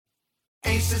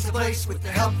Ace is the place with the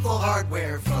helpful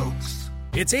hardware, folks.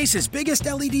 It's Ace's biggest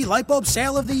LED light bulb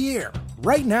sale of the year.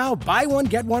 Right now, buy one,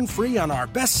 get one free on our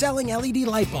best-selling LED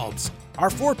light bulbs. Our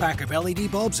 4-pack of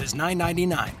LED bulbs is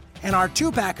 $9.99, and our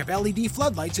 2-pack of LED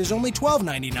floodlights is only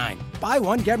 $12.99. Buy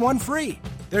one, get one free.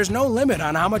 There's no limit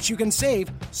on how much you can save,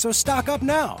 so stock up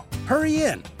now. Hurry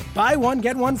in. Buy one,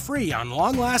 get one free on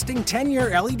long-lasting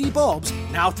 10-year LED bulbs,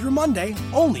 now through Monday,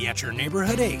 only at your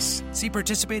neighborhood Ace. See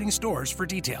participating stores for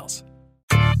details.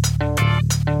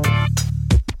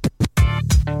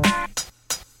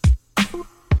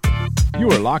 You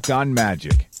are Locked On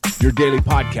Magic, your daily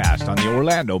podcast on the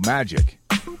Orlando Magic.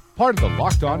 Part of the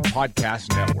Locked On Podcast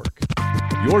Network.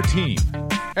 Your team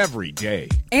every day.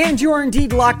 And you are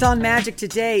indeed Locked On Magic.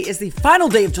 Today is the final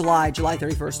day of July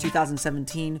 31st,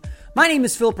 2017. My name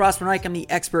is Phil Prosper-Reich. I'm the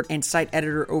expert and site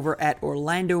editor over at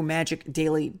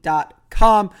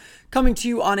OrlandoMagicDaily.com. Coming to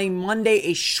you on a Monday,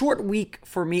 a short week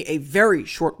for me, a very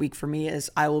short week for me,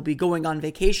 as I will be going on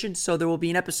vacation. So there will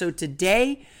be an episode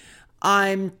today.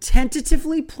 I'm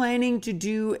tentatively planning to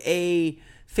do a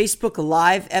Facebook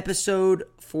Live episode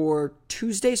for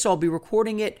Tuesday, so I'll be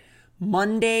recording it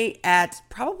Monday at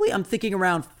probably, I'm thinking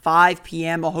around 5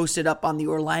 p.m. I'll host it up on the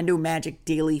Orlando Magic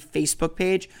Daily Facebook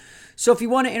page. So if you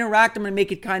want to interact, I'm going to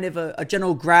make it kind of a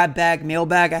general grab bag,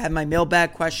 mailbag. I have my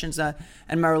mailbag questions and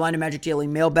my Orlando Magic Daily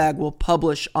mailbag will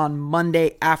publish on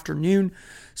Monday afternoon.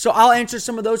 So I'll answer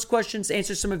some of those questions,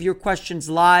 answer some of your questions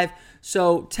live.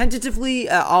 So tentatively,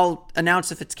 I'll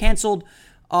announce if it's canceled,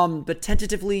 but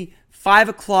tentatively 5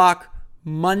 o'clock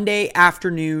Monday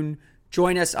afternoon,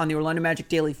 join us on the Orlando Magic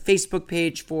Daily Facebook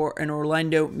page for an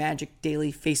Orlando Magic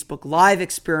Daily Facebook Live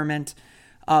experiment,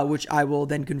 which I will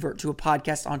then convert to a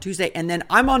podcast on Tuesday. And then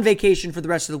I'm on vacation for the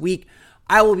rest of the week.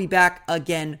 I will be back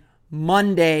again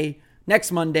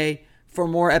next Monday, for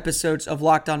more episodes of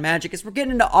Locked On Magic. As we're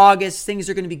getting into August, things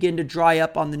are going to begin to dry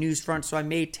up on the news front, so I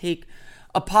may take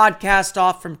a podcast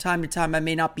off from time to time. I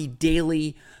may not be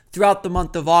daily throughout the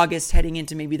month of August, heading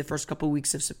into maybe the first couple of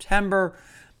weeks of September,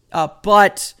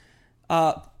 but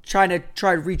trying to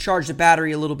recharge the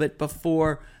battery a little bit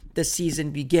before the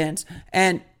season begins.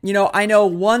 And, I know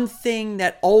one thing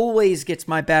that always gets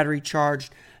my battery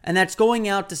charged, and that's going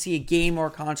out to see a game or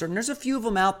a concert. And there's a few of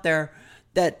them out there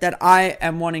that I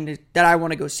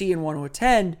want to go see and want to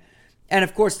attend. And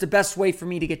of course, the best way for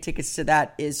me to get tickets to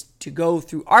that is to go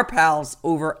through our pals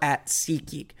over at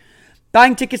SeatGeek.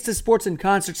 Buying tickets to sports and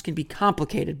concerts can be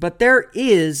complicated, but there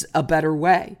is a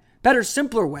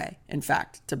simpler way, in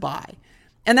fact, to buy.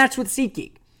 And that's with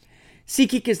SeatGeek.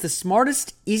 SeatGeek is the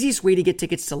smartest, easiest way to get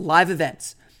tickets to live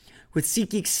events. With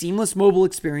SeatGeek's seamless mobile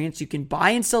experience, you can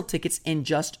buy and sell tickets in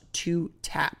just 2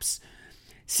 taps.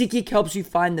 SeatGeek helps you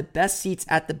find the best seats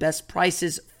at the best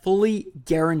prices, fully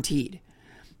guaranteed.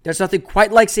 There's nothing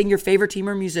quite like seeing your favorite team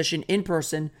or musician in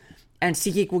person, and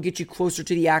SeatGeek will get you closer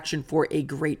to the action for a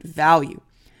great value.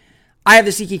 I have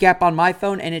the SeatGeek app on my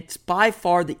phone, and it's by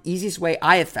far the easiest way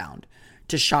I have found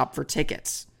to shop for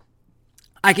tickets.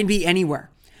 I can be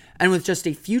anywhere, and with just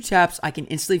a few taps, I can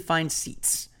instantly find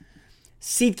seats.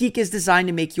 SeatGeek is designed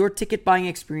to make your ticket buying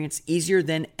experience easier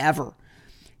than ever.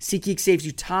 SeatGeek saves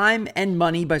you time and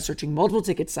money by searching multiple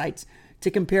ticket sites to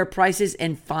compare prices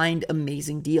and find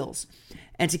amazing deals.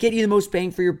 And to get you the most bang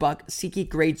for your buck, SeatGeek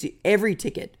grades every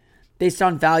ticket based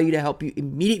on value to help you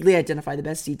immediately identify the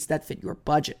best seats that fit your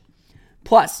budget.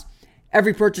 Plus,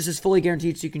 every purchase is fully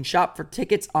guaranteed so you can shop for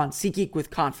tickets on SeatGeek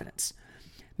with confidence.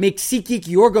 Make SeatGeek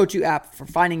your go-to app for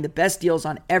finding the best deals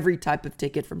on every type of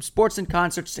ticket, from sports and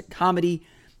concerts to comedy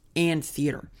and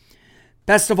theater.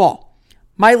 Best of all,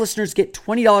 my listeners get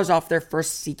 $20 off their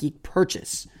first SeatGeek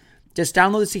purchase. Just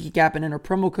download the SeatGeek app and enter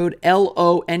promo code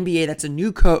LONBA. That's a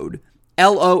new code,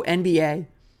 LONBA,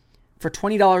 for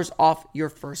 $20 off your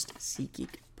first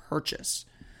SeatGeek purchase.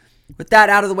 With that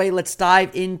out of the way, let's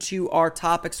dive into our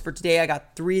topics for today. I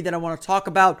got 3 that I want to talk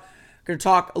about. I'm going to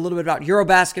talk a little bit about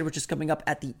Eurobasket, which is coming up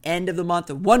at the end of the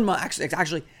month.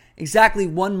 Actually, exactly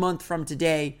 1 month from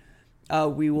today,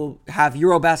 we will have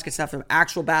Eurobasket stuff, from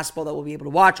actual basketball that we'll be able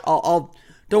to watch.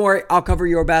 Don't worry, I'll cover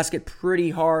Eurobasket pretty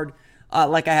hard,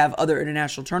 like I have other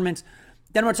international tournaments.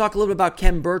 Then I'm going to talk a little bit about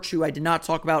Khem Birch, who I did not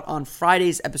talk about on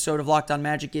Friday's episode of Locked On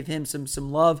Magic. Give him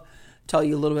some love. Tell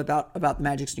you a little bit about the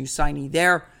Magic's new signee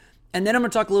there. And then I'm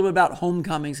going to talk a little bit about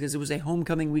homecomings, because it was a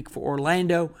homecoming week for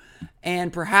Orlando,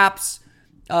 and perhaps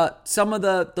some of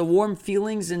the warm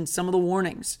feelings and some of the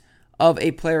warnings of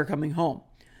a player coming home.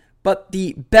 But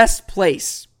the best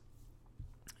place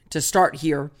to start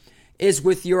here is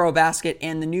with Eurobasket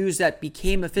and the news that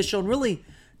became official, and really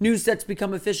news that's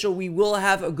become official. We will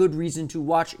have a good reason to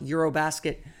watch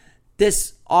Eurobasket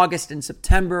this August and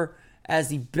September, as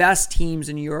the best teams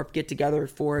in Europe get together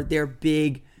for their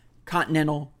big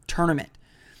continental tournament.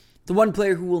 The one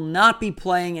player who will not be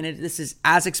playing, and this is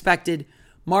as expected,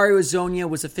 Mario Hezonja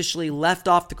was officially left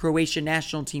off the Croatian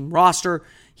national team roster.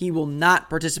 He will not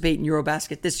participate in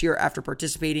Eurobasket this year after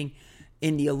participating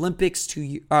in the Olympics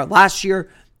last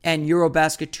year and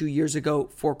Eurobasket 2 years ago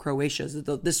for Croatia.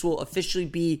 This will officially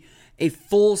be a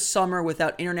full summer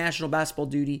without international basketball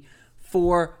duty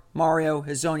for Mario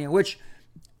Hezonja, which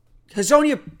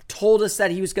Hezonja told us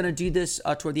that he was going to do this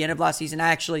toward the end of last season. I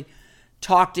actually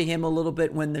talked to him a little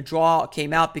bit when the draw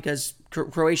came out because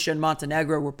Croatia and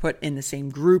Montenegro were put in the same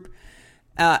group.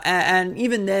 And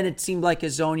even then, it seemed like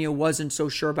Hezonja wasn't so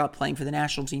sure about playing for the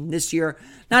national team this year.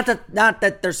 Not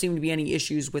that there seemed to be any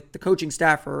issues with the coaching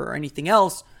staff or anything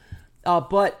else,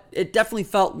 but it definitely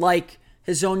felt like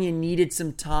Hezonja needed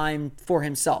some time for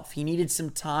himself. He needed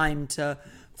some time to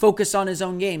focus on his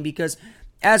own game because,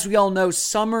 as we all know,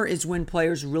 summer is when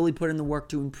players really put in the work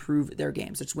to improve their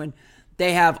games. It's when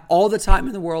they have all the time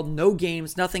in the world, no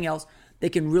games, nothing else. They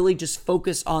can really just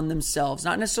focus on themselves,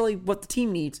 not necessarily what the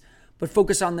team needs, but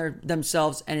focus on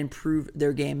themselves and improve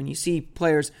their game. And you see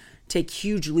players take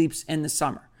huge leaps in the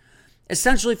summer.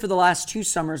 Essentially, for the last 2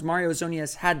 summers, Mario Hezonja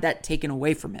has had that taken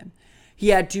away from him. He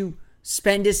had to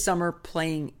spend his summer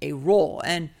playing a role.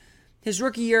 And his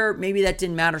rookie year, maybe that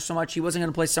didn't matter so much. He wasn't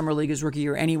going to play Summer League his rookie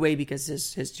year anyway because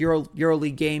his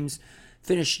EuroLeague games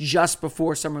finished just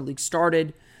before Summer League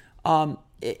started.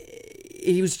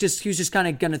 He was just kind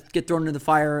of going to get thrown into the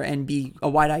fire and be a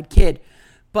wide-eyed kid.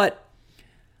 But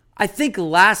I think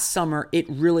last summer it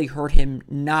really hurt him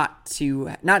not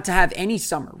to have any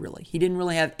summer, really. He didn't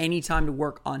really have any time to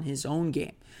work on his own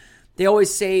game. They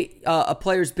always say a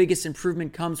player's biggest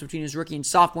improvement comes between his rookie and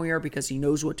sophomore year because he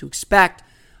knows what to expect.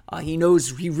 He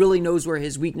really knows where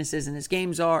his weaknesses in his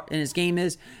game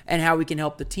is and how he can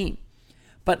help the team.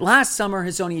 But last summer,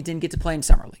 Hezonja didn't get to play in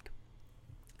Summer League.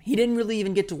 He didn't really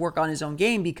even get to work on his own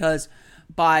game because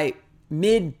by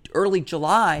early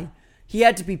July, he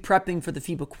had to be prepping for the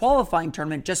FIBA qualifying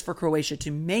tournament just for Croatia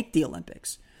to make the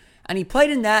Olympics. And he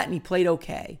played in that and he played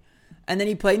okay. And then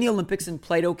he played in the Olympics and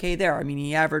played okay there. I mean,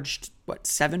 he averaged,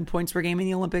 7 points per game in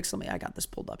the Olympics? I got this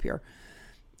pulled up here.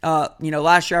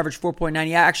 Last year averaged 4.9.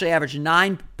 He actually averaged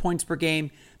 9 points per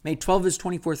game, made 12 of his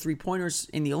 24 3-pointers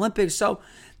in the Olympics. So,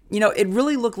 it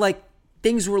really looked like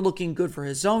things were looking good for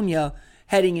Hezonja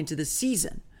heading into the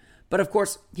season. But of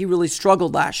course, he really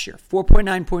struggled last year.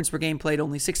 4.9 points per game, played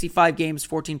only 65 games,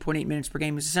 14.8 minutes per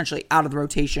game. He was essentially out of the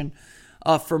rotation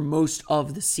for most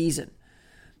of the season.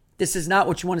 This is not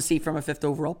what you want to see from a 5th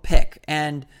overall pick.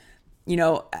 And,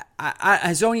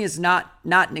 Hezonja is not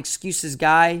an excuses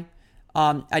guy.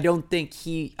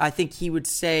 I think he would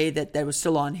say that was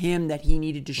still on him, that he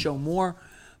needed to show more.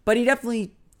 But he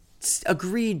definitely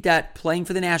agreed that playing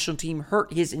for the national team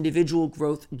hurt his individual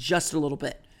growth just a little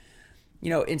bit.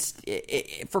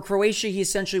 For Croatia, he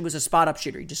essentially was a spot-up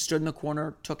shooter. He just stood in the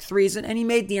corner, took threes, and he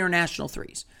made the international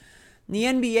threes. In the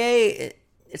NBA,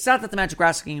 it's not that the Magic were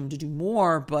asking him to do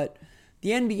more, but the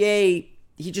NBA,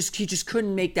 he just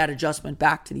couldn't make that adjustment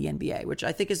back to the NBA, which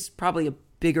I think is probably a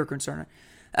bigger concern.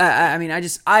 I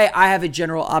have a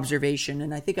general observation,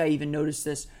 and I think I even noticed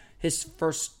this his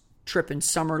first trip in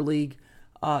Summer League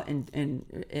in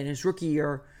his rookie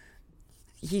year.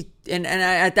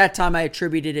 At that time I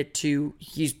attributed it to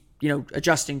he's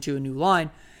adjusting to a new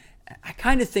line. I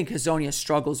kind of think Hezonja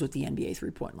struggles with the NBA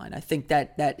 3-point line. I think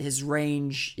that his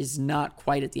range is not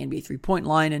quite at the NBA 3-point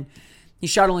line, and he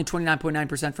shot only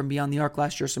 29.9% from beyond the arc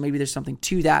last year, so maybe there's something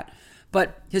to that.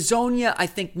 But Hezonja, I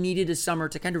think, needed a summer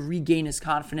to kind of regain his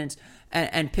confidence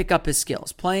and pick up his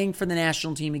skills. Playing for the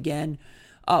national team again.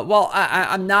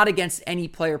 I'm not against any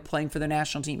player playing for the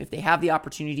national team. If they have the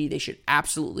opportunity, they should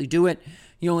absolutely do it.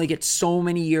 You only get so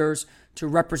many years to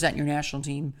represent your national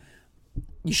team.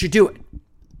 You should do it.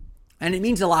 And it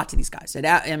means a lot to these guys. You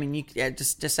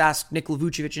just ask Nikola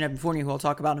Vucevic and Evan Fournier, who I'll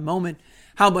talk about in a moment,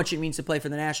 how much it means to play for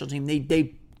the national team.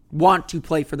 They want to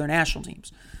play for their national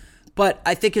teams. But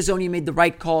I think Hezonja made the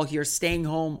right call here, staying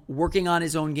home, working on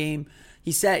his own game.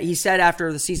 He said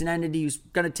after the season ended, he was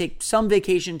going to take some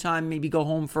vacation time, maybe go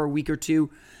home for a week or two.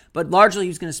 But largely, he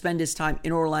was going to spend his time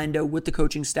in Orlando with the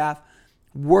coaching staff,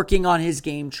 working on his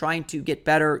game, trying to get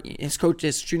better. His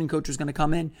shooting coach was going to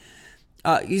come in.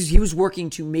 He was working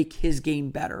to make his game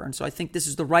better. And so I think this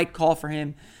is the right call for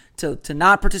him to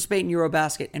not participate in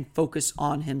Eurobasket and focus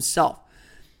on himself.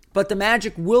 But the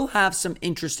Magic will have some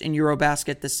interest in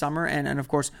Eurobasket this summer, and of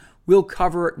course, we'll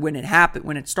cover it when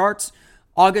it starts.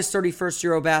 August 31st,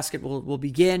 Eurobasket will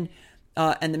begin,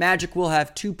 and the Magic will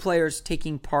have 2 players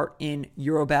taking part in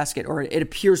Eurobasket, or it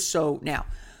appears so now.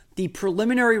 The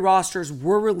preliminary rosters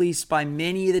were released by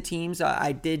many of the teams.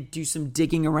 I did do some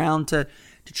digging around to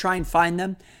try and find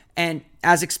them. And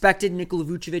as expected, Nikola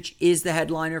Vucevic is the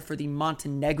headliner for the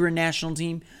Montenegrin national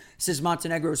team. This is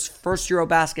Montenegro's first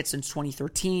Eurobasket since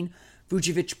 2013.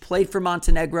 Vucevic played for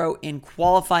Montenegro in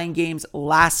qualifying games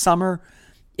last summer.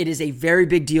 It is a very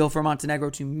big deal for Montenegro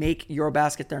to make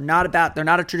Eurobasket. They're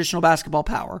not a traditional basketball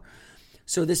power.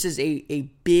 So this is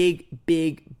a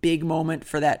big moment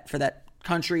for that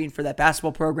country and for that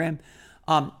basketball program.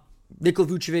 Nikola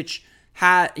Vucevic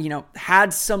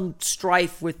had some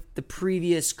strife with the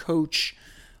previous coach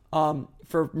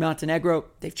for Montenegro.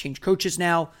 They've changed coaches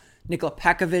now. Nikola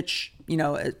Pekovic,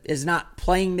 is not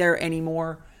playing there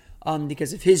anymore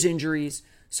because of his injuries.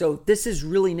 So this is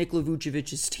really Nikola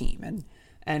Vucevic's team.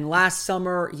 And last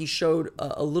summer, he showed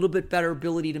a little bit better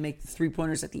ability to make the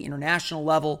three-pointers at the international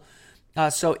level.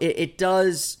 So it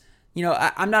does,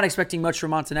 I'm not expecting much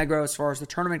from Montenegro as far as the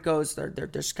tournament goes. They're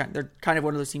kind of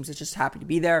one of those teams that's just happy to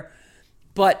be there.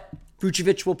 But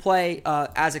Vucevic will play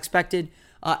as expected.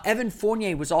 Evan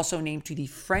Fournier was also named to the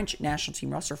French national team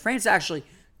roster. France actually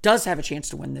does have a chance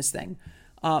to win this thing.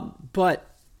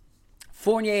 But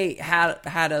Fournier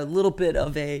had a little bit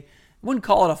of I wouldn't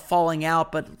call it a falling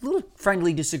out, but a little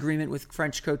friendly disagreement with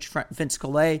French coach Vince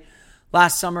Collet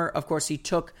last summer. Of course, he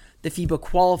took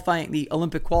the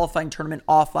Olympic qualifying tournament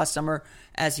off last summer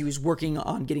as he was working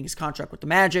on getting his contract with the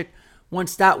Magic.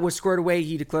 Once that was squared away,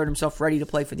 he declared himself ready to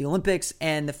play for the Olympics,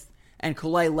 and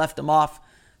Collet left him off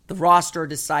the roster,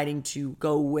 deciding to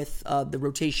go with the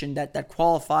rotation that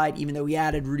qualified, even though he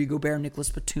added Rudy Gobert,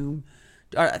 Nicolas Batum.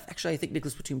 Actually, I think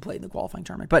Nicolas Batum played in the qualifying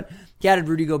tournament, but he added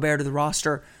Rudy Gobert to the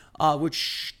roster,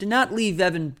 which did not leave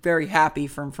Evan very happy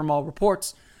from all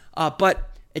reports.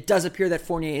 But it does appear that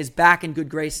Fournier is back in good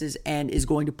graces and is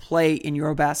going to play in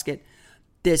Eurobasket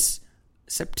this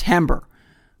September.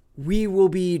 We will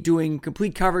be doing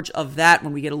complete coverage of that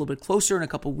when we get a little bit closer in a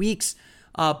couple weeks,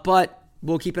 but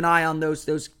we'll keep an eye on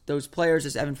those players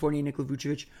as Evan Fournier and Nikola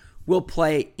Vucevic will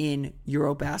play in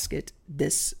Eurobasket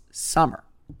this summer.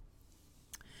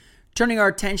 Turning our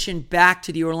attention back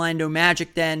to the Orlando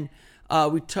Magic, then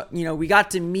we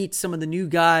got to meet some of the new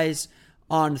guys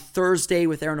on Thursday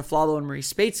with Aaron Aflalo and Maurice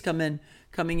Spates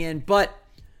coming in. But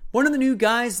one of the new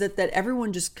guys that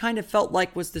everyone just kind of felt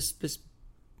like was this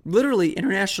literally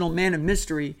international man of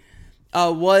mystery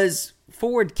was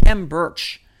forward Khem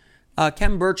Birch.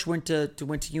 Khem Birch went to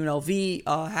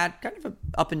UNLV, had kind of an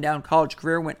up and down college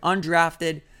career, went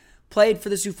undrafted, played for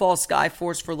the Sioux Falls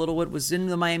Skyforce for a little bit, was in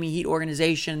the Miami Heat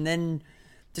organization, then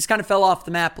just kind of fell off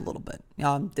the map a little bit.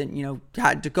 Then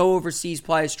had to go overseas,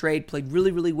 play his trade, played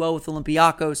really, really well with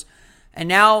Olympiacos, and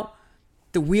now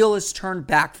the wheel has turned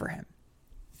back for him.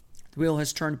 The wheel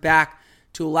has turned back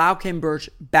to allow Khem Birch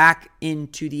back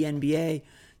into the NBA.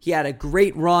 He had a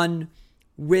great run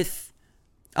with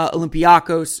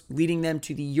Olympiacos, leading them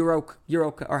to the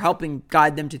or helping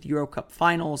guide them to the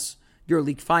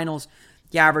EuroLeague finals.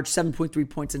 He averaged 7.3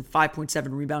 points and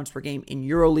 5.7 rebounds per game in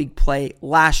EuroLeague play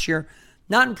last year.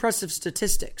 Not impressive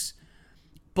statistics,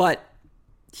 but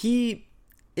he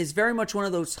is very much one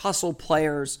of those hustle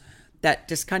players that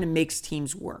just kind of makes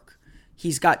teams work.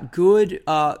 He's got good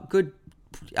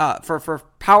for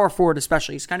power forward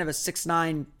especially. He's kind of a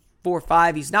 6'9",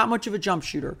 4'5". He's not much of a jump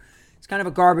shooter. He's kind of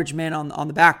a garbage man on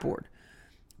the backboard.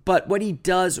 But what he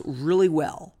does really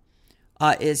well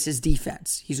is his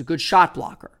defense. He's a good shot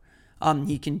blocker.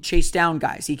 He can chase down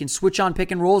guys. He can switch on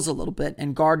pick and rolls a little bit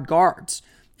and guard guards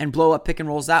and blow up pick and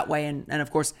rolls that way. And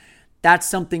of course, that's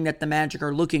something that the Magic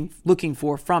are looking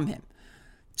for from him.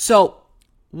 So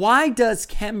why does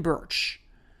Khem Birch,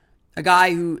 a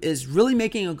guy who is really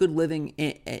making a good living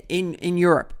in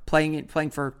Europe, playing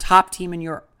for a top team in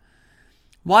Europe,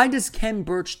 why does Khem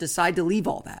Birch decide to leave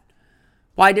all that?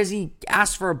 Why does he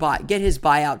ask for get his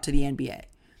buyout to the NBA?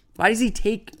 Why does he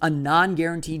take a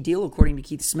non-guaranteed deal, according to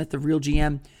Keith Smith, the real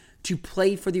GM, to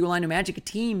play for the Orlando Magic, a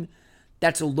team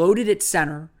that's loaded at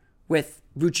center with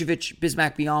Vucevic,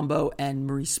 Bismack Biyombo, and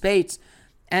Maurice Spates,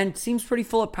 and seems pretty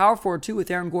full of power forward too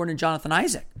with Aaron Gordon and Jonathan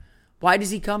Isaac? Why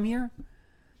does he come here?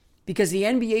 Because the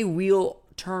NBA wheel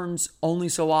turns only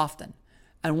so often,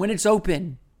 and when it's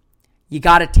open, you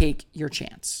got to take your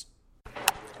chance.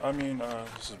 I mean,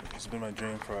 it's been my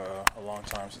dream for a long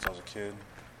time since I was a kid.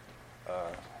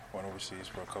 Went overseas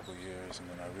for a couple of years, and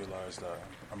then I realized that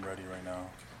I'm ready right now.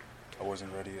 I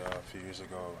wasn't ready a few years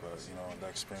ago, but that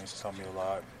experience has taught me a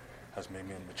lot, has made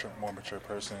me a more mature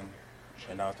person,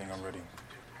 and now I think I'm ready.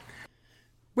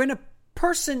 When a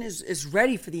person is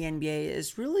ready for the NBA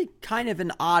is really kind of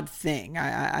an odd thing.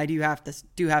 I do have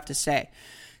to say,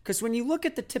 because when you look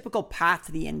at the typical path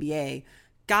to the NBA,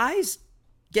 guys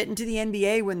get into the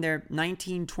NBA when they're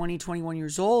 19, 20, 21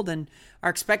 years old and are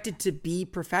expected to be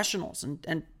professionals.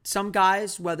 And some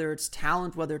guys, whether it's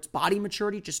talent, whether it's body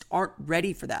maturity, just aren't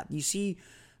ready for that. You see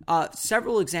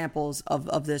several examples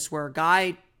of this where a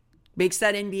guy makes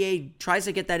that NBA, tries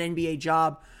to get that NBA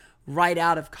job right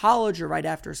out of college or right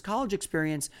after his college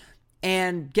experience,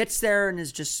 and gets there and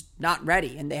is just not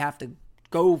ready. And they have to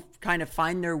go kind of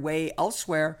find their way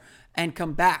elsewhere and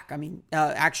come back. I mean,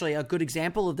 actually, a good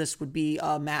example of this would be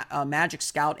Magic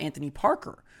scout Anthony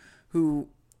Parker, who,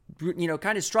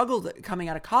 kind of struggled coming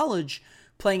out of college,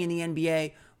 playing in the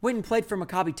NBA, went and played for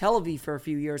Maccabi Tel Aviv for a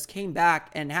few years, came back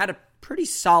and had a pretty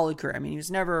solid career. I mean, he was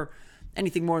never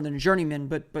anything more than a journeyman,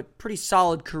 but pretty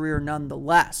solid career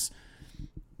nonetheless.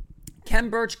 Khem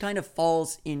Birch kind of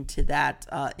falls into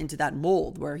that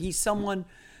mold where he's someone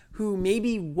who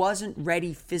maybe wasn't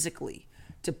ready physically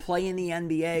to play in the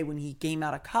NBA when he came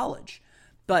out of college,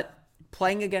 but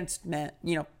playing against men,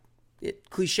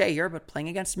 cliche here, but playing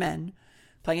against men,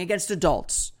 playing against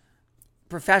adults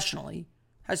professionally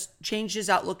has changed his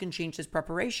outlook and changed his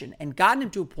preparation and gotten him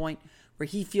to a point where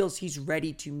he feels he's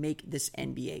ready to make this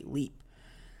NBA leap.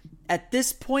 At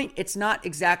this point, it's not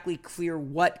exactly clear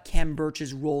what Khem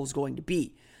Birch's role is going to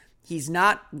be. He's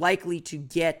not likely to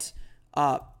get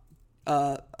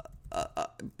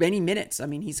many minutes. I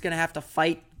mean, he's going to have to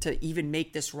fight to even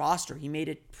make this roster. He made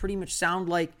it pretty much sound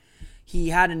like he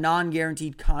had a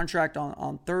non-guaranteed contract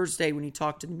on Thursday when he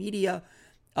talked to the media,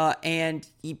 and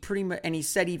he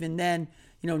said even then,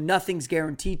 nothing's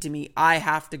guaranteed to me. I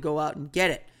have to go out and get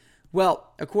it.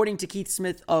 Well, according to Keith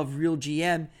Smith of Real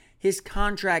GM, his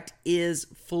contract is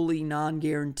fully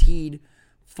non-guaranteed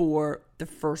for the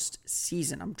first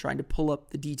season. I'm trying to pull up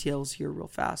the details here real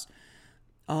fast.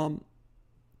 Khem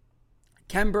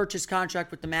Birch's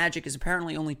contract with the Magic is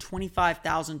apparently only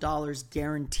 $25,000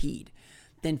 guaranteed,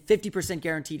 then 50%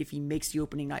 guaranteed if he makes the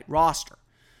opening night roster.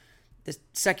 The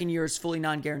second year is fully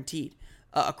non-guaranteed.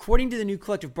 According to the new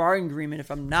collective bargaining agreement,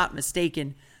 if I'm not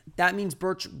mistaken, that means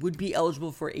Birch would be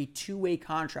eligible for a two-way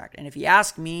contract. And if you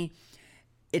ask me,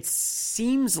 it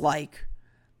seems like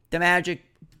the Magic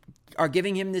are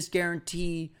giving him this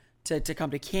guarantee to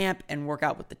come to camp and work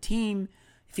out with the team.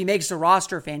 If he makes the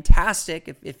roster, fantastic,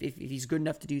 if he's good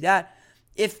enough to do that.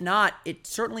 If not, it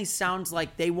certainly sounds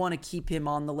like they want to keep him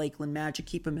on the Lakeland Magic,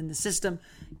 keep him in the system,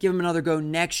 give him another go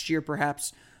next year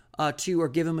perhaps, or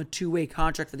give him a two-way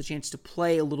contract for the chance to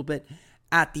play a little bit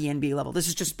at the NBA level. This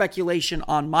is just speculation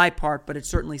on my part, but it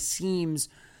certainly seems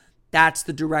that's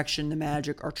the direction the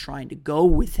Magic are trying to go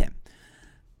with him.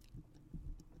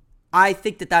 I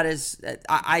think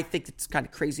I think it's kind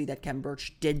of crazy that Khem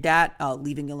Birch did that,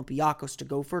 leaving Olympiacos to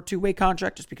go for a two-way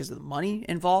contract just because of the money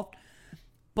involved.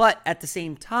 But at the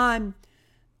same time,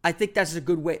 I think that's a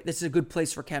good way. This is a good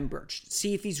place for Khem Birch.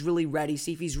 See if he's really ready.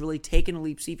 See if he's really taken a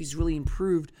leap. See if he's really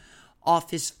improved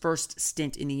off his first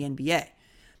stint in the NBA.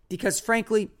 Because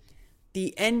frankly,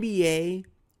 the NBA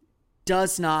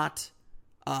does not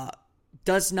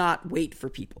wait for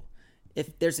people.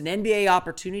 If there's an NBA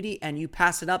opportunity and you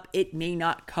pass it up, it may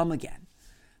not come again.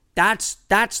 That's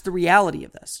the reality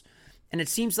of this. And it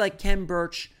seems like Khem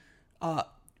Birch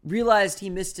realized he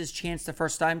missed his chance the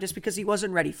first time just because he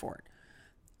wasn't ready for it.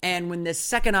 And when this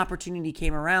second opportunity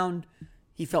came around,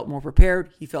 he felt more prepared,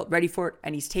 he felt ready for it,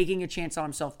 and he's taking a chance on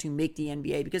himself to make the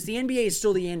NBA because the NBA is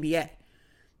still the NBA.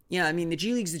 I mean, the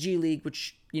G League's the G League,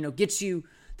 which, gets you...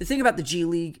 The thing about the G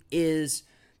League is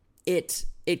it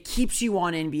keeps you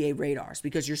on NBA radars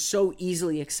because you're so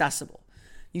easily accessible.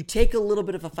 You take a little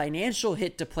bit of a financial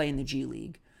hit to play in the G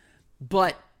League,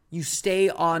 but you stay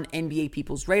on NBA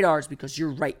people's radars because you're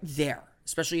right there,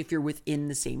 especially if you're within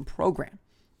the same program.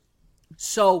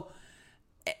 So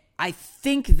I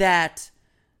think that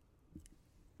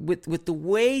with the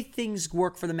way things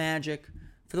work for the Magic,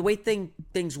 for the way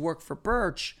things work for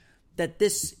Birch, that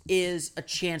this is a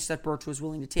chance that Birch was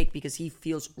willing to take because he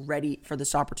feels ready for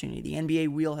this opportunity. The NBA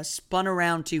wheel has spun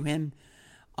around to him,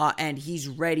 and he's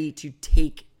ready to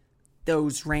take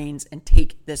those reins and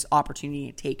take this opportunity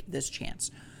and take this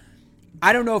chance.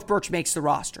 I don't know if Birch makes the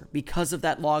roster because of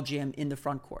that logjam in the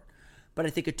front court, but I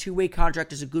think a two-way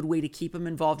contract is a good way to keep him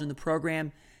involved in the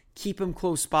program, keep him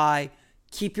close by,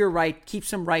 keep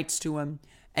some rights to him,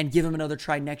 and give him another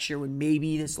try next year when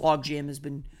maybe this logjam has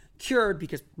been cured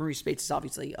because Maurice Spates is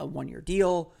obviously a one-year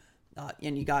deal,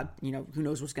 and you got, who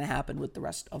knows what's going to happen with the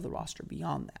rest of the roster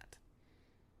beyond that.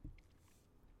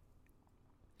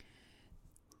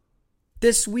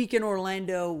 This week in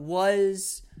Orlando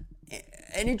was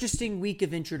an interesting week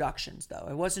of introductions, though.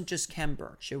 It wasn't just Khem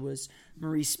Birch. It was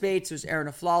Maurice Spates, it was Aaron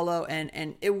Aflalo,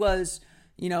 and it was,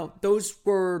 those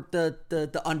were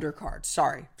the undercards.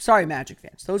 Sorry, Magic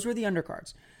fans. Those were the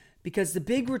undercards. Because the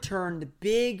big return,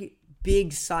 the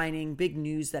big signing, big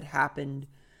news that happened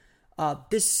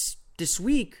this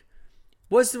week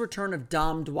was the return of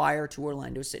Dom Dwyer to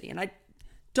Orlando City. And I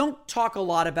don't talk a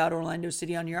lot about Orlando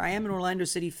City on here. I am an Orlando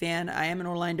City fan. I am an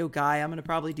Orlando guy. I'm going to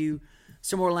probably do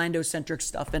some Orlando-centric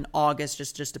stuff in August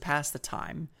just to pass the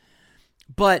time.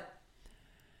 But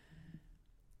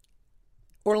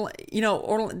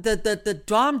the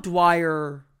Dom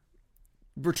Dwyer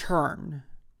return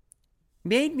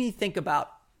made me think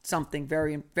about something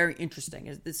very, very interesting.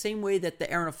 It's the same way that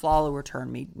the Aaron Aflalo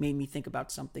return made me think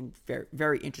about something very,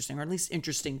 very interesting, or at least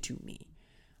interesting to me.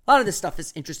 A lot of this stuff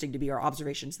is interesting to me, or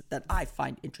observations that I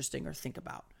find interesting or think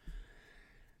about.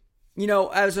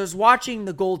 As I was watching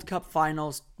the Gold Cup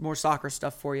finals, more soccer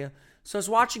stuff for you. So I was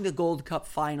watching the Gold Cup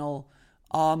final.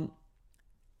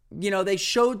 They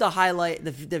showed the highlight,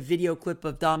 the video clip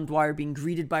of Dom Dwyer being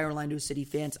greeted by Orlando City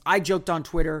fans. I joked on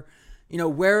Twitter,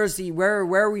 where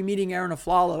are we meeting Aaron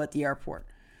Aflalo at the airport?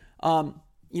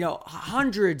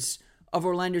 Hundreds of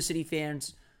Orlando City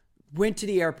fans went to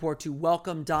the airport to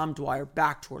welcome Dom Dwyer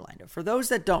back to Orlando. For those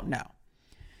that don't know,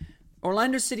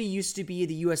 Orlando City used to be a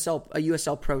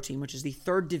USL Pro team, which is the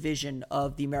third division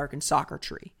of the American soccer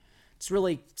tree. It's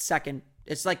really second.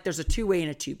 It's like there's a 2A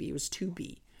and a 2B. It was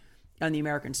 2B on the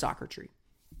American soccer tree.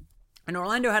 And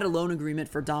Orlando had a loan agreement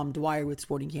for Dom Dwyer with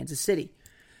Sporting Kansas City.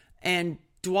 And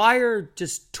Dwyer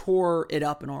just tore it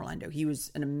up in Orlando. He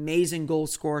was an amazing goal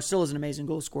scorer, still is an amazing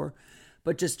goal scorer,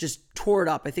 but just tore it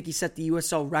up. I think he set the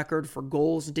USL record for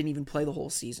goals and didn't even play the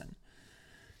whole season.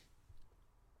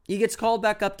 He gets called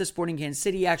back up to Sporting Kansas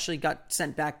City. He actually got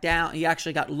sent back down. He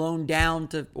actually got loaned down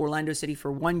to Orlando City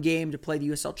for one game to play the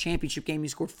USL Championship game. He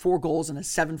scored 4 goals in a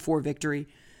 7-4 victory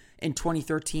in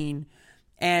 2013.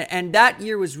 And that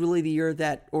year was really the year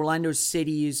that Orlando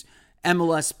City's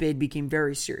MLS bid became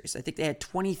very serious. I think they had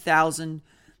 20,000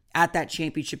 at that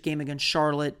championship game against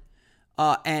Charlotte.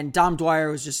 And Dom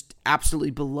Dwyer was just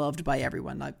absolutely beloved by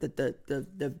everyone. Like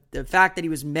the fact that he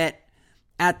was met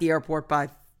at the airport by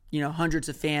hundreds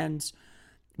of fans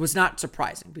was not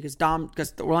surprising because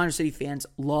the Orlando City fans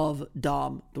love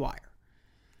Dom Dwyer.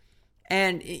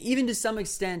 And even to some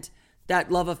extent,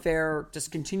 that love affair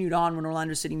just continued on when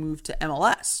Orlando City moved to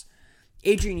MLS.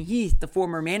 Adrian Heath, the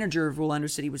former manager of Orlando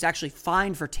City, was actually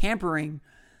fined for tampering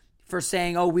for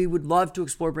saying, we would love to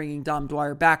explore bringing Dom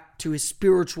Dwyer back to his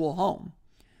spiritual home.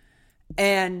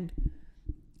 And,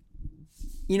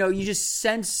 you just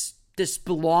sense this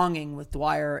belonging with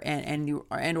Dwyer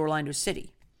and Orlando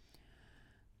City.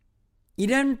 You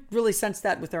didn't really sense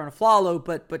that with Aaron Aflalo,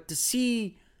 but to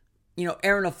see,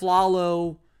 Aaron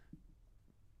Aflalo,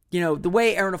 the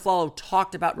way Aaron Aflalo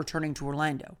talked about returning to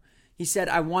Orlando. He said,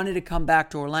 I wanted to come back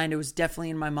to Orlando. It was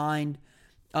definitely in my mind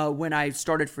when I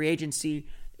started free agency.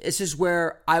 This is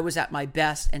where I was at my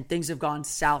best, and things have gone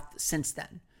south since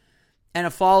then. And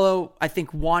Aflalo, I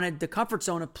think, wanted the comfort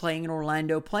zone of playing in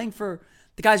Orlando, playing for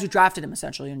the guys who drafted him,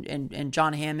 essentially, and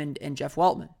John Hammond and Jeff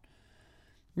Weltman.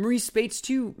 Maurice Spates,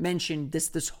 too, mentioned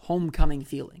this homecoming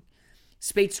feeling.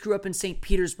 Spates grew up in St.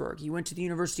 Petersburg. He went to the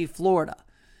University of Florida.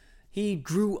 He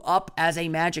grew up as a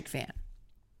Magic fan.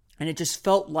 And it just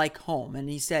felt like home. And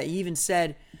he even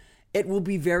said, it will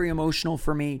be very emotional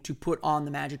for me to put on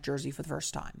the Magic jersey for the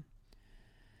first time.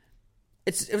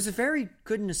 It was a very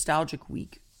good nostalgic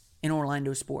week in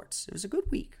Orlando sports. It was a good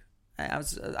week.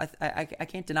 I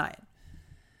can't deny it.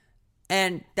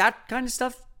 And that kind of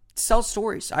stuff sells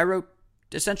stories. I wrote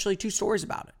essentially 2 stories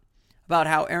about it. About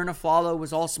how Aaron Aflalo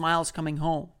was all smiles coming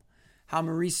home. How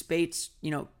Maurice Spates,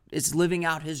 is living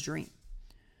out his dream.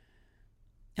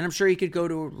 And I'm sure you could go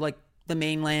to the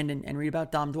mainland and read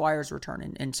about Dom Dwyer's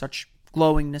return in such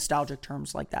glowing, nostalgic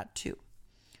terms like that too.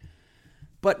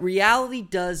 But reality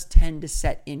does tend to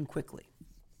set in quickly.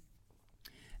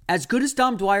 As good as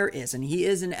Dom Dwyer is, and he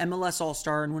is an MLS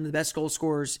All-Star and one of the best goal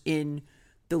scorers in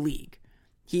the league,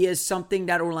 he is something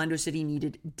that Orlando City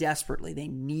needed desperately. They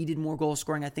needed more goal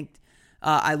scoring. I think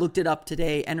I looked it up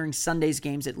today. Entering Sunday's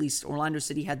games, at least, Orlando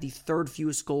City had the 3rd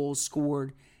fewest goals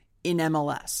scored in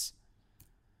MLS.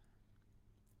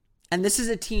 And this is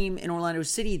a team in Orlando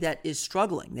City that is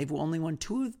struggling. They've only won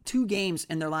two games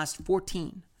in their last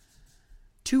 14.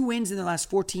 2 wins in their last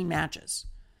 14 matches.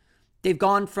 They've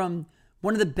gone from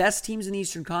one of the best teams in the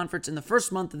Eastern Conference in the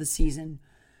first month of the season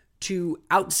to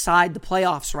outside the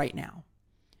playoffs right now.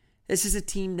 This is a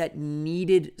team that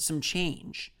needed some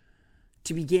change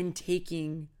to begin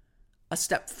taking a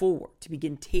step forward, to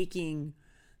begin taking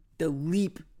the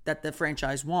leap that the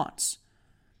franchise wants.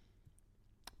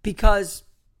 Because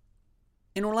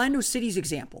in Orlando City's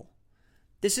example,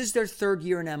 this is their 3rd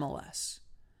year in MLS.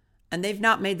 and they've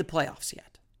not made the playoffs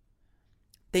yet.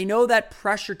 They know that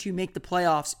pressure to make the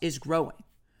playoffs is growing.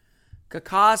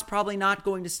 Kaká's probably not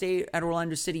going to stay at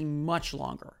Orlando City much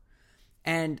longer.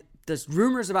 And the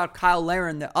rumors about Kyle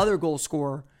Larin, the other goal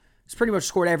scorer, has pretty much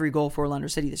scored every goal for Orlando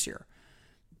City this year.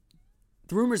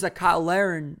 The rumors that Kyle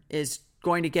Larin is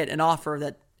going to get an offer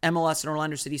that MLS and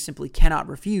Orlando City simply cannot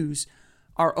refuse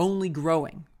are only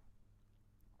growing.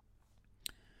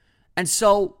 And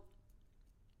so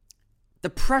the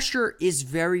pressure is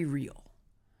very real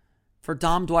for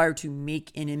Dom Dwyer to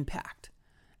make an impact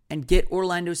and get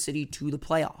Orlando City to the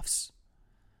playoffs.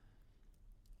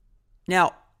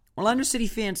 Now, Orlando City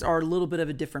fans are a little bit of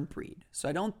a different breed, so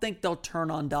I don't think they'll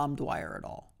turn on Dom Dwyer at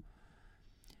all.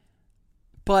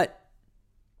 But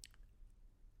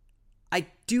I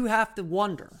do have to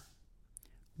wonder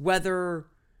whether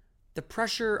the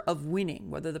pressure of winning,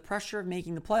 whether the pressure of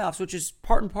making the playoffs, which is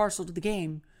part and parcel to the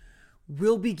game,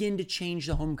 will begin to change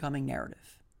the homecoming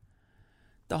narrative.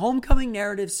 The homecoming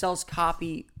narrative sells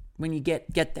copy when you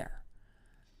get there.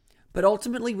 But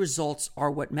ultimately, results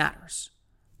are what matters.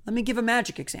 Let me give a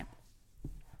Magic example.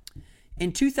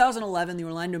 In 2011, the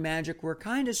Orlando Magic were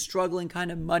kind of struggling,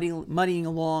 kind of muddying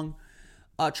along,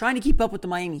 trying to keep up with the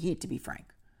Miami Heat, to be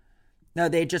frank. Now,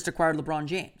 they had just acquired LeBron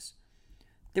James.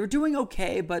 They were doing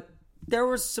okay, but there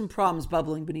were some problems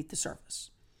bubbling beneath the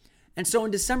surface. And so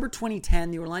in December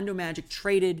 2010, the Orlando Magic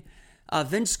traded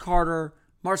Vince Carter,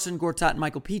 Marcin Gortat, and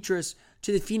Michael Petras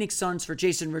to the Phoenix Suns for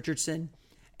Jason Richardson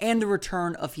and the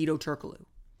return of Hedo Turkoglu.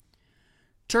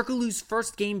 Turkoglu's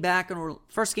first game back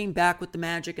with the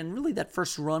Magic, and really that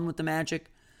first run with the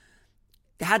Magic,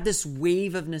 had this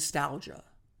wave of nostalgia.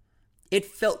 It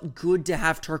felt good to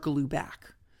have Turkoglu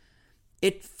back.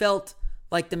 It felt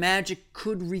like the Magic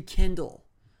could rekindle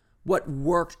what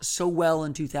worked so well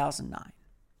in 2009.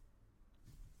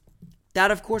 That,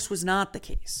 of course, was not the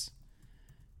case.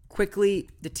 Quickly,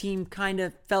 the team kind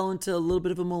of fell into a little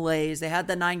bit of a malaise. They had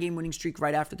that 9-game winning streak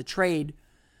right after the trade,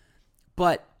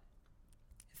 but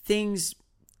things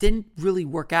didn't really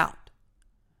work out.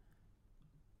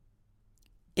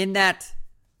 In that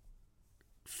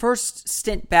first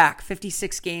stint back,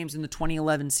 56 games in the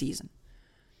 2011 season,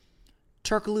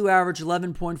 Turkoglu averaged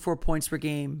 11.4 points per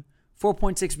game,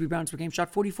 4.6 rebounds per game,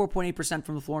 shot 44.8%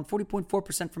 from the floor and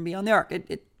 40.4% from beyond the arc.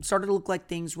 It started to look like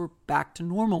things were back to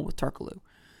normal with Turkoglu.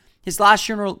 His last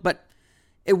year, but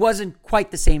it wasn't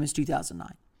quite the same as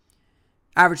 2009.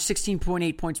 Averaged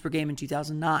 16.8 points per game in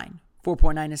 2009,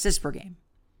 4.9 assists per game.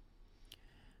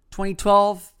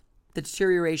 2012, the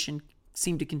deterioration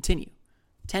seemed to continue.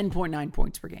 10.9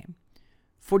 points per game,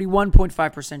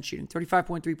 41.5% shooting,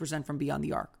 35.3% from beyond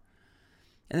the arc.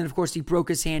 And then, of course, he broke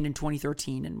his hand in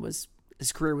 2013 and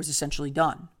his career was essentially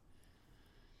done.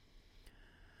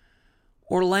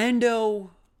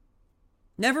 Orlando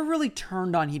never really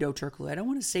turned on Hedo Turkoglu. I don't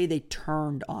want to say they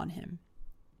turned on him.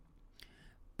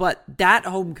 But that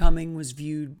homecoming was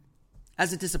viewed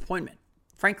as a disappointment.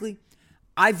 Frankly,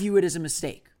 I view it as a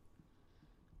mistake.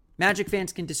 Magic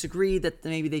fans can disagree that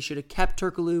maybe they should have kept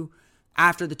Turkoglu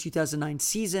after the 2009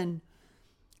 season.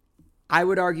 I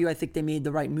would argue I think they made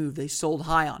the right move. They sold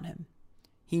high on him.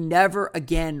 He never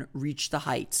again reached the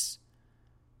heights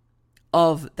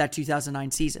of that 2009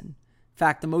 season. In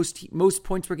fact, the most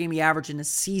points per game he averaged in a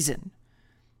season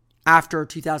after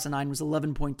 2009 was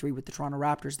 11.3 with the Toronto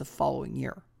Raptors the following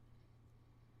year.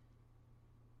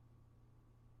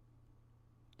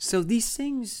 So these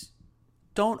things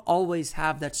don't always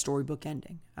have that storybook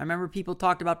ending. I remember people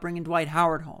talked about bringing Dwight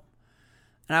Howard home.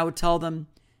 And I would tell them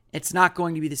it's not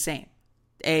going to be the same.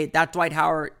 A, the Dwight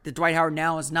Howard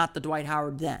now is not the Dwight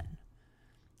Howard then.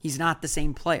 He's not the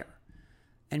same player.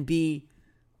 And B,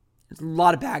 there's a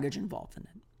lot of baggage involved in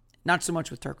it. Not so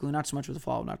much with Turkoglu, not so much with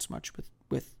Afflalo, not so much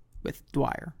with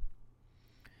Dwyer.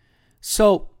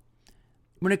 So,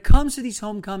 when it comes to these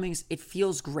homecomings, it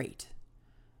feels great.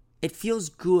 It feels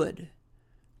good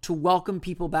to welcome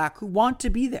people back who want to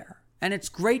be there. And it's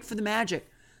great for the Magic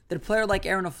that a player like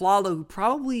Aaron Afflalo, who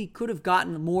probably could have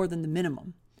gotten more than the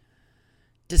minimum,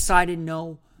 decided,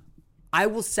 no, I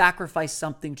will sacrifice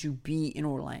something to be in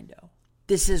Orlando.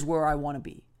 This is where I want to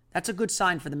be. That's a good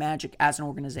sign for the Magic as an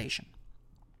organization.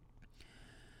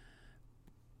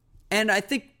 And I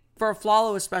think for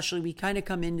Afflalo especially, we kind of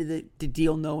come into the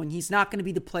deal knowing he's not going to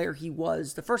be the player he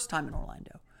was the first time in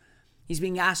Orlando. He's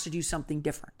being asked to do something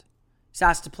different. He's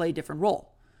asked to play a different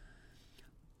role.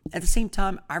 At the same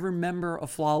time, I remember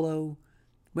Afflalo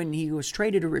when he was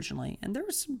traded originally, and there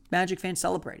were some Magic fans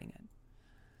celebrating it.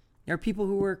 There are people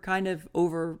who were kind of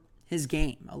over his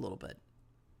game a little bit.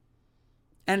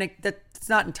 And it's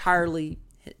not entirely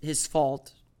his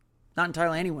fault, not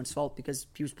entirely anyone's fault, because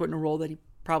he was put in a role that he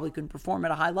probably couldn't perform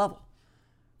at a high level.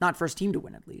 Not for his team to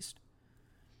win, at least.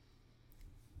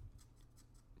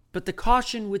 But the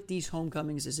caution with these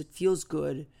homecomings is it feels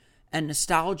good, and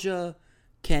nostalgia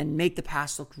can make the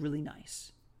past look really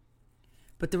nice.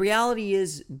 But the reality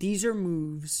is these are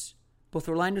moves, both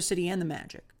Orlando City and the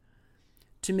Magic,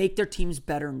 to make their teams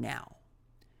better now.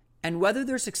 And whether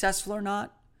they're successful or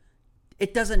not,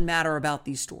 it doesn't matter about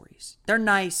these stories. They're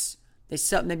nice.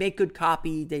 They make good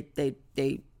copy.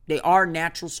 They are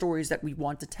natural stories that we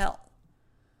want to tell.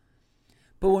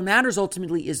 But what matters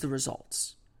ultimately is the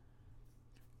results.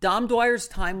 Dom Dwyer's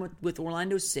time with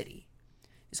Orlando City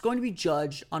is going to be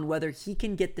judged on whether he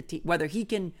can get whether he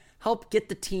can help get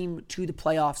the team to the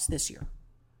playoffs this year.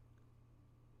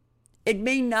 It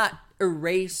may not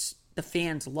erase the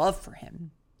fans' love for him.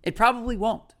 It probably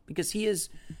won't, because he is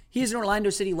an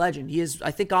Orlando City legend. He is, I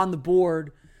think, on the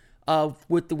board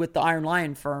with the Iron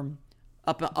Lion firm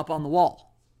up on the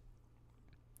wall.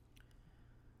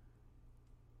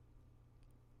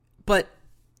 But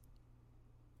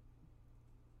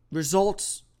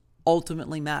results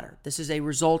ultimately matter. This is a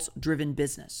results-driven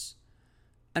business.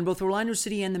 And both Orlando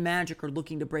City and the Magic are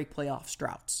looking to break playoff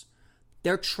droughts.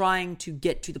 They're trying to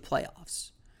get to the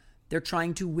playoffs. They're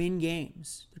trying to win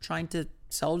games. They're trying to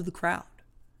sell to the crowd.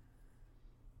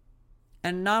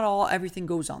 And not everything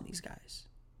goes on these guys.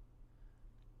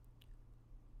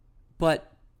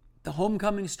 But the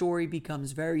homecoming story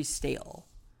becomes very stale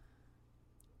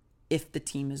if the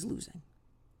team is losing.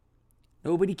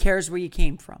 Nobody cares where you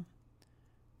came from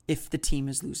if the team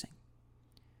is losing.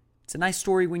 It's a nice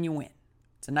story when you win.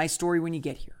 It's a nice story when you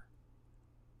get here.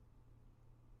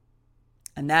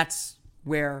 And that's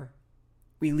where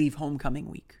we leave homecoming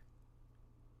week.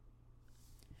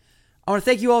 I want to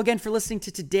thank you all again for listening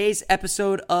to today's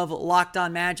episode of Locked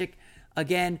On Magic.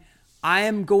 Again, I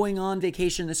am going on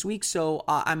vacation this week, so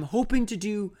I'm hoping to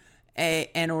do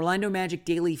an Orlando Magic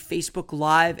Daily Facebook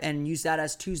Live and use that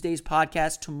as Tuesday's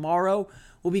podcast. Tomorrow,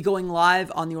 we'll be going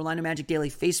live on the Orlando Magic Daily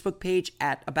Facebook page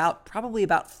at probably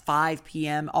about 5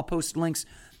 p.m. I'll post links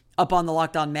up on the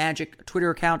Locked On Magic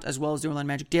Twitter account as well as the Orlando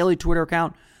Magic Daily Twitter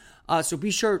account. So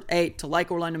be sure to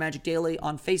like Orlando Magic Daily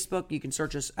on Facebook. You can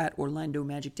search us at Orlando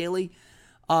Magic Daily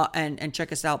and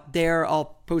check us out there.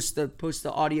 I'll post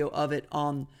the audio of it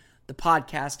on the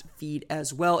podcast feed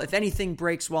as well. If anything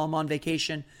breaks while I'm on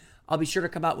vacation, I'll be sure to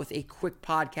come out with a quick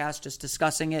podcast just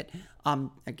discussing it.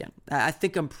 Again, I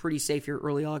think I'm pretty safe here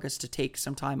early August to take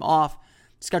some time off.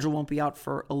 Schedule won't be out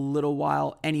for a little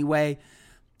while anyway,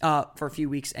 for a few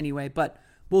weeks anyway, but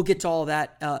we'll get to all of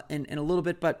that in a little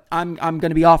bit. But I'm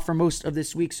going to be off for most of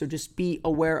this week, so just be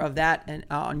aware of that and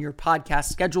on your podcast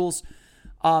schedules.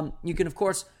 You can, of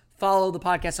course, follow the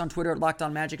podcast on Twitter at Locked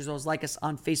On Magic, as well as like us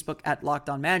on Facebook at Locked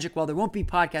On Magic. While there won't be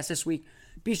podcasts this week,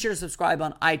 be sure to subscribe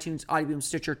on iTunes, Audioboom,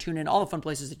 Stitcher, TuneIn, all the fun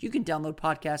places that you can download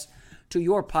podcasts to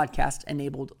your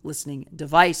podcast-enabled listening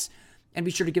device. And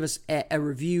be sure to give us a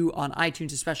review on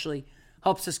iTunes, especially.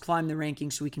 Helps us climb the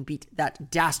rankings so we can beat that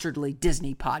dastardly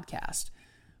Disney podcast.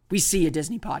 We see a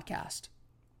Disney podcast.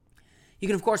 You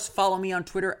can, of course, follow me on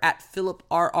Twitter at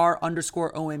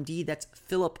PhilipRR_OMD. That's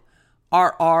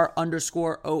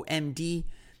PhilipRR_OMD.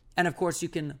 And, of course, you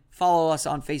can follow us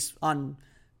on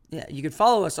you can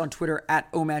follow us on Twitter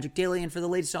at OMagicDaily. And for the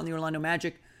latest on the Orlando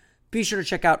Magic, be sure to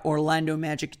check out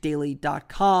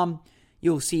OrlandoMagicDaily.com.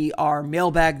 You'll see our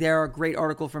mailbag there, a great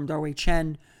article from Darwei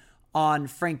Chen on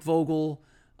Frank Vogel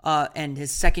and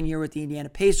his second year with the Indiana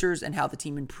Pacers and how the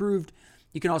team improved.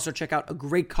 You can also check out a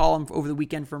great column over the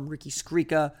weekend from Ricky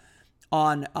Skrika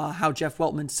on how Jeff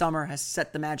Weltman's summer has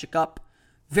set the Magic up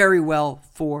very well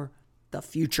for the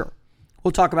future.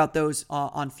 We'll talk about those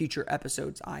on future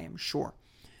episodes, I am sure.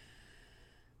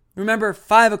 Remember,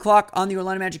 5 o'clock on the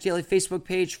Orlando Magic Daily Facebook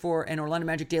page for an Orlando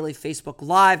Magic Daily Facebook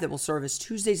Live that will serve as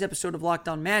Tuesday's episode of Locked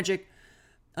On Magic.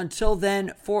 Until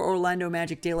then, for Orlando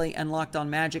Magic Daily and Locked On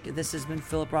Magic, this has been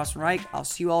Philip Rossman-Reich. I'll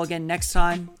see you all again next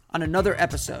time on another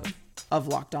episode of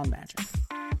Locked On Magic.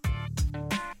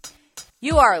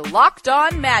 You are Locked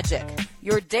On Magic,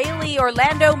 your daily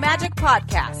Orlando Magic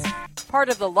podcast. Part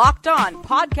of the Locked On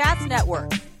Podcast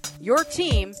Network. Your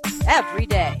team every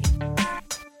day.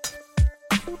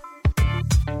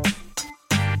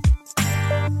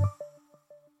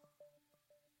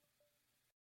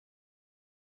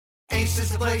 Ace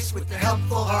is the place with the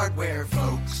helpful hardware,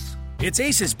 folks. It's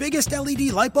Ace's biggest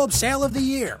LED light bulb sale of the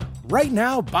year. Right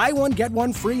now, buy one, get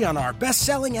one free on our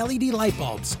best-selling LED light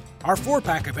bulbs. Our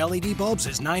 4-pack of LED bulbs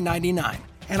is $9.99,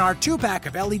 and our 2-pack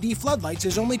of LED floodlights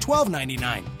is only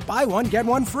 $12.99. Buy one, get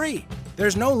one free.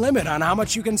 There's no limit on how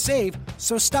much you can save,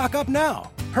 so stock up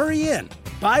now. Hurry in.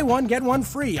 Buy one, get one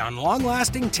free on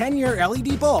long-lasting 10-year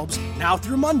LED bulbs now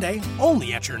through Monday,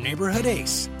 only at your neighborhood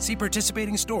Ace. See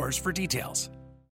participating stores for details.